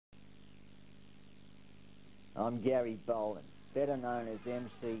I'm Gary Bolden, better known as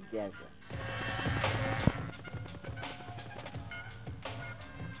MC GAZZA.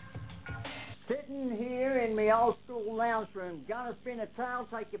 Sitting here in my old school lounge room, gonna spin a tale,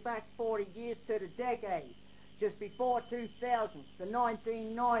 take you back 40 years to the decades. Just before 2000, the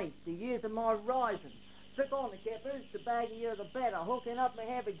 1990s, the years of my rising. Stick on the keppers, the baggier the better. Hooking up my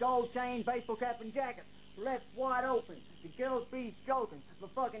heavy gold chain, baseball cap and jacket. Left wide open, the girls be stroking. My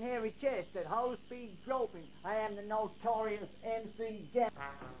fucking hairy chest, that hoes be groping. I am the notorious MC GAZZA.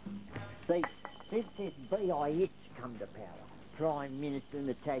 See, since this BIH come to power, Prime Minister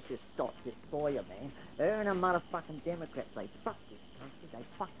Natasha stopped this spoiler, man. They're in a motherfucking Democrats. They fucked this country. They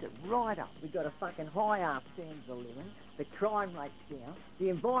fucked it right up. We got a fucking high-up standard of living. The crime rate's down. The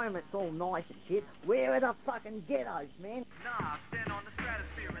environment's all nice and shit. Where are the fucking ghettos, man? Nah, stand on the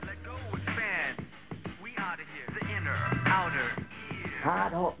stratosphere and let go, expand. We out of here. The inner, outer, ear.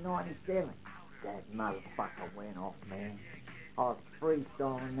 Hard Hop 97. That motherfucker went off, man. I was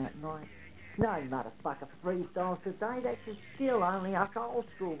freestyling that night. No motherfucker freestyles today. That's a skill only us old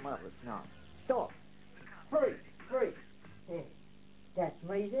school mothers know. Stop. Free. Yeah, that's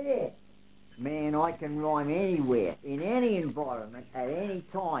me there. Man, I can rhyme anywhere, in any environment, at any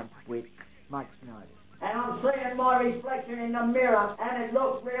time, with much notice. And I'm seeing my reflection in the mirror, and it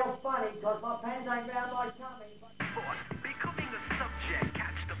looks real funny, because my pants ain't round my tummy. Becoming a subject,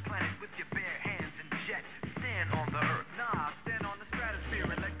 catch the planet with your bare hands and jet. Stand on the earth, nah, stand on the stratosphere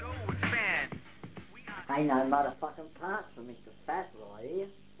and let go, expand. Ain't no motherfucking parts for Mr. Fat right here.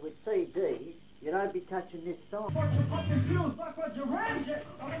 With CDs, you don't be touching this song.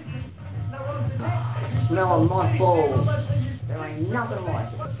 Smelling my balls. There ain't nothing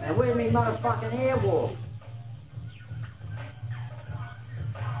like it. Now where's me motherfucking airwalk?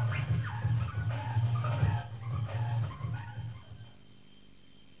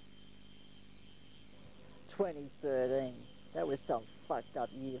 "2013. That was some fucked up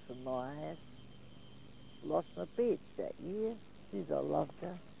year for my ass. Lost my bitch that year. Jeez, I loved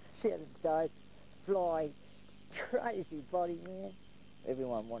her. She had a dope, fly, crazy body, man.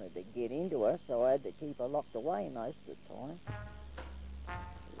 Everyone wanted to get into her, so I had to keep her locked away most of the time.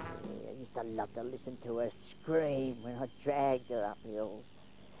 Yeah, I used to love to listen to her scream when I dragged her up hills.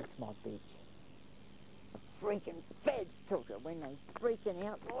 That's my bitch. The freaking feds took her when they freaking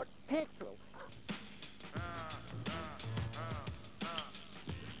outlawed petrol.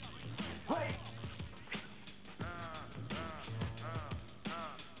 Hey!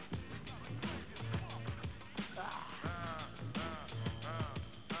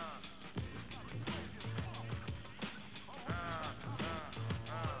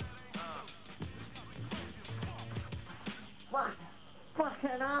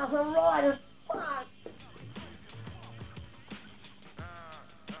 Fucking arthritis, fuck!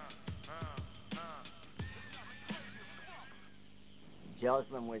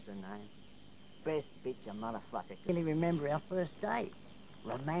 Jocelyn was her name. Best bitch a motherfucker. Can you remember our first date?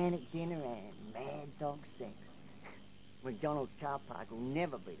 Romantic dinner and mad dog sex. McDonald's car park will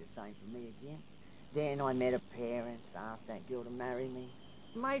never be the same for me again. Then I met her parents, asked that girl to marry me.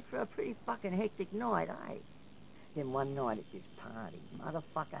 Made for a pretty fucking hectic night, eh? Then one night at this party,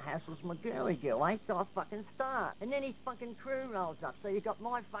 motherfucker hassles my girly girl, eh? So I fucking start. And then his fucking crew rolls up, so you got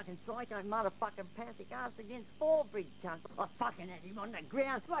my fucking psycho motherfucking pathic ass against four big cunts. I fucking had him on the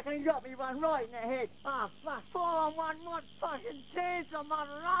ground, fucking got me one right in the head. Ah, fuck, 4 on 1, what fucking chance I'm on,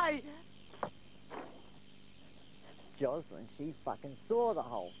 eh? Jocelyn, she fucking saw the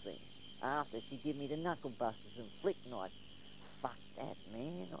whole thing. After she gave me the knuckle busters and flick knife. Fuck that,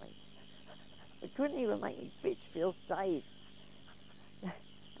 man. I couldn't even make me bitch feel safe. Oh,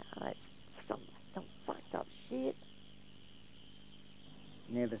 that's some fucked up shit.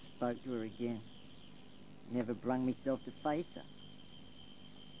 Never spoke to her again. Never brung myself to face her.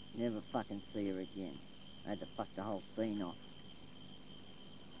 Never fucking see her again. I had to fuck the whole scene off.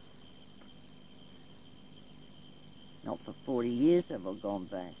 Not for 40 years have I gone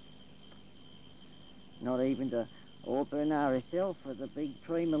back. Not even to Auburn RSL for the big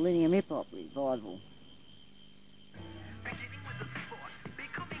pre-millennium hip-hop revival.